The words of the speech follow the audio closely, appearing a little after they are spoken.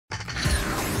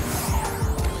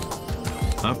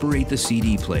Operate the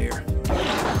CD player.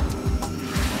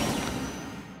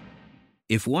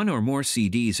 If one or more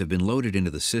CDs have been loaded into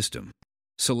the system,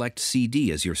 select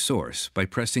CD as your source by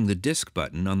pressing the Disc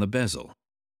button on the bezel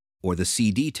or the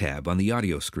CD tab on the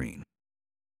audio screen.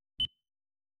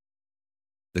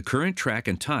 The current track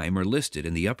and time are listed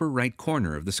in the upper right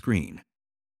corner of the screen.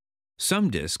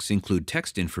 Some discs include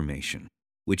text information,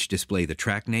 which display the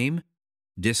track name,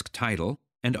 disc title,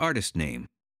 and artist name.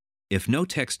 If no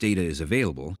text data is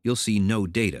available, you'll see no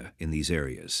data in these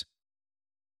areas.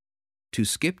 To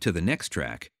skip to the next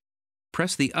track,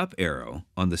 press the up arrow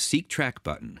on the Seek Track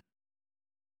button.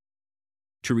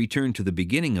 To return to the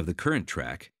beginning of the current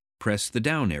track, press the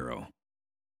down arrow.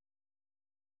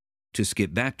 To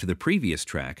skip back to the previous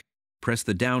track, press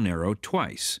the down arrow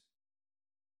twice.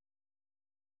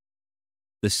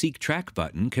 The Seek Track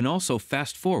button can also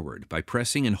fast forward by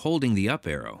pressing and holding the up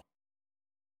arrow.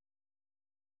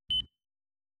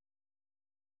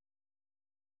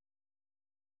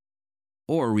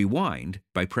 Or rewind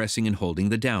by pressing and holding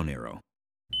the down arrow.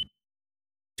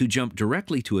 To jump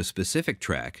directly to a specific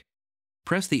track,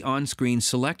 press the on-screen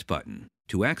Select button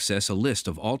to access a list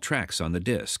of all tracks on the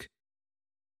disc.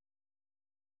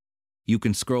 You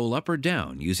can scroll up or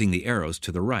down using the arrows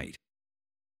to the right.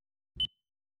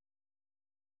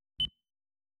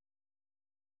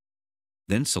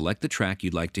 Then select the track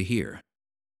you'd like to hear.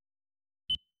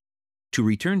 To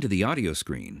return to the audio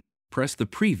screen, press the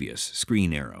previous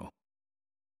screen arrow.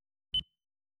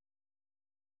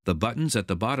 The buttons at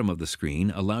the bottom of the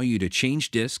screen allow you to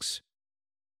change discs,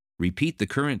 repeat the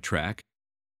current track,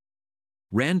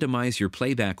 randomize your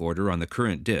playback order on the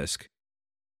current disc,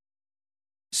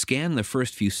 scan the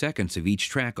first few seconds of each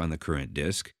track on the current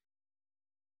disc,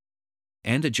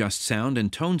 and adjust sound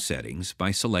and tone settings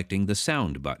by selecting the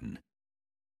Sound button.